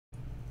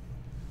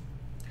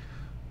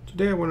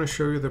Today I want to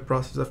show you the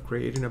process of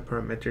creating a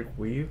parametric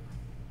weave.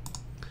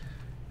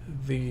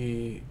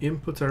 The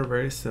inputs are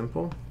very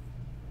simple.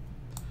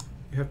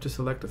 You have to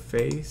select a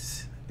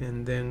face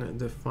and then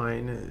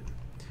define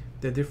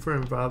the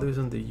different values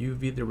on the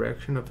UV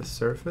direction of a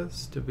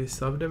surface to be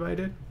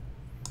subdivided.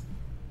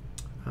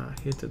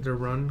 Hit the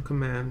run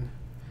command,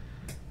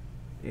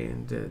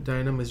 and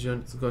Dynamo is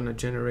going to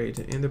generate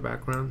in the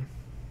background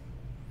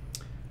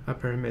a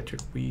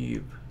parametric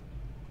weave.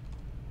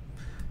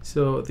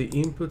 So the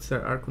inputs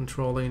that are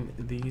controlling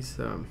these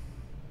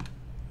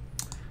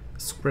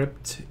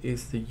script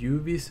is the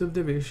UV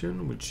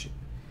subdivision, which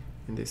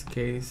in this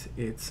case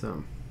it's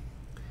a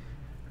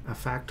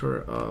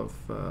factor of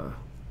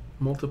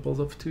multiples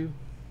of 2.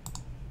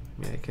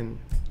 I can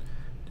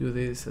do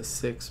this as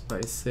 6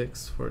 by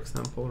 6, for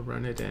example,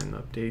 run it and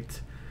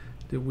update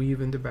the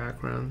weave in the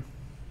background.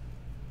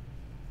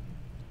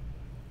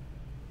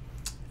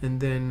 And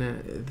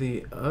then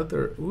the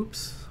other,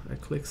 oops, I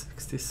clicked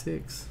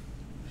 66.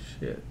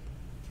 Shit.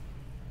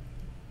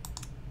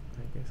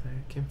 I guess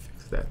I can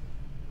fix that.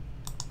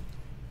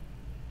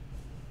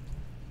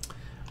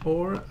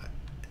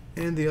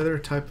 And the other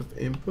type of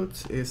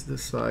inputs is the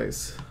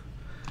size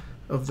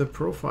of the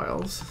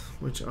profiles,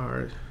 which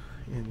are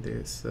in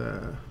this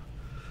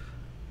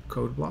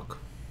code block.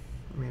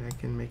 I mean, I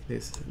can make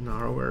this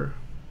narrower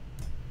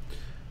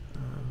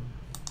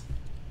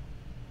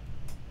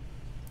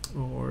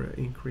or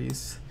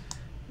increase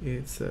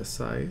its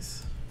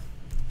size.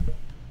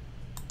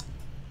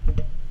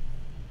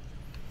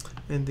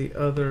 And the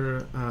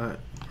other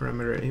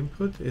parameter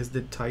input is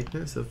the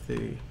tightness of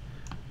the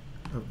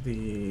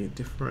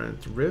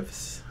different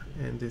rivs,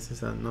 and this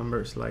is a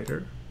number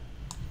slider.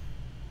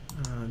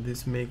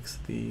 This makes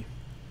the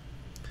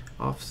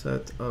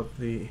offset of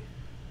the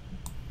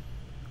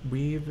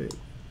weave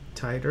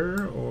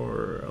tighter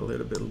or a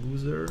little bit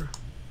looser.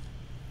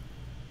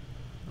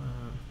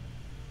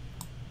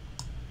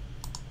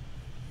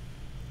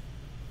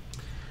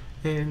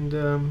 And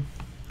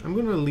I'm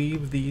gonna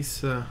leave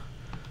these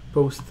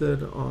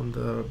posted on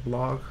the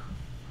blog.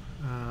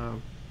 I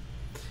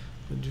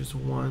just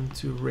want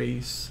to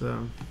raise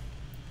a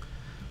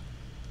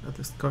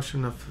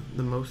discussion of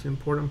the most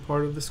important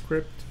part of the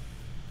script.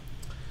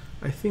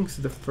 I think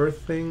the first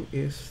thing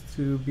is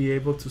to be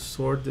able to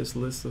sort this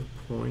list of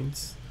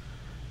points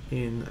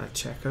in a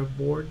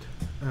checkerboard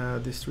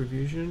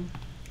distribution.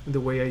 And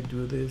the way I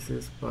do this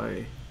is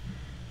by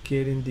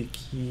getting the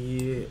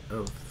key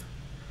of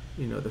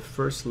the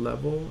first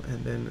level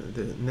and then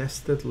the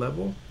nested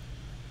level,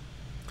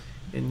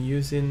 and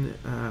using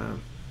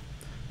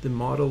the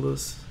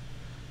modulus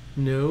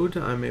node,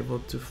 I'm able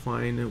to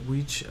find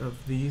which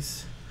of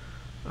these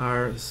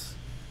are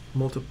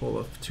multiple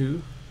of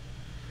 2,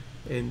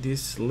 and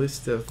this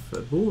list of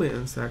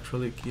booleans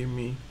actually give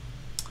me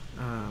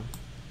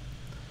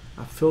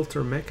a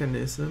filter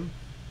mechanism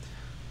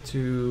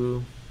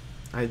to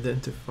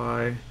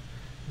identify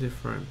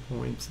different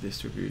points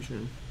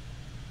distribution.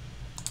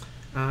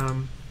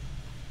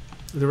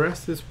 The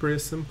rest is pretty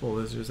simple.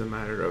 It's just a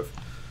matter of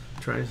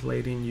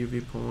translating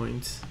UV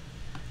points,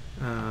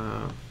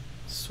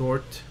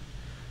 sort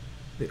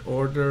the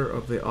order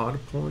of the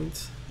odd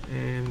points,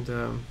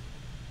 and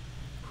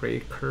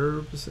create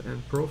curves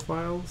and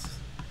profiles,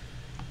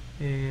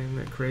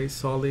 and create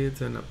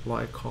solids and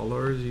apply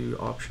colors. You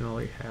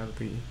optionally have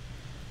the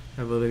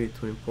ability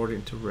to import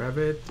into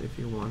REVIT if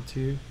you want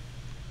to.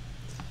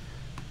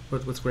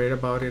 But what's great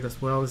about it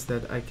as well is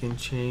that I can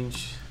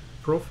change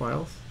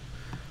profiles.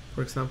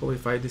 For example,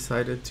 if I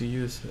decided to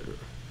use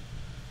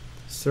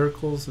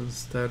circles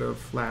instead of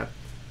flat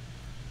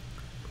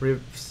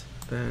ribs,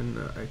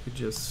 then I could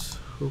just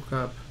hook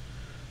up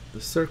the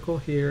circle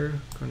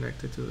here,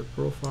 connect it to the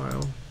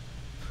profile,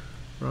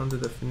 run the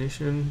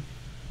definition,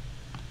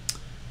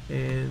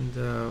 and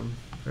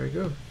there you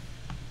go.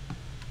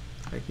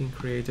 I can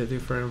create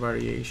different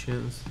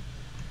variations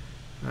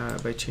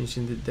by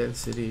changing the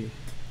density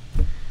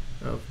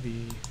of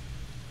the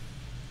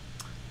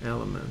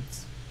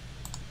elements.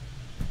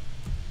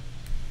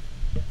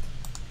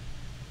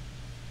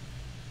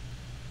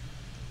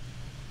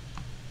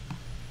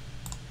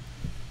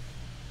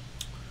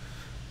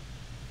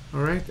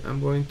 Alright, I'm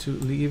going to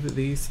leave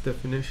this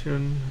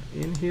definition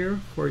in here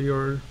for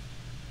your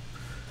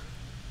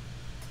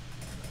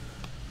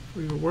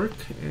work,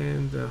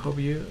 and hope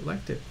you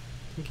liked it.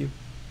 Thank you.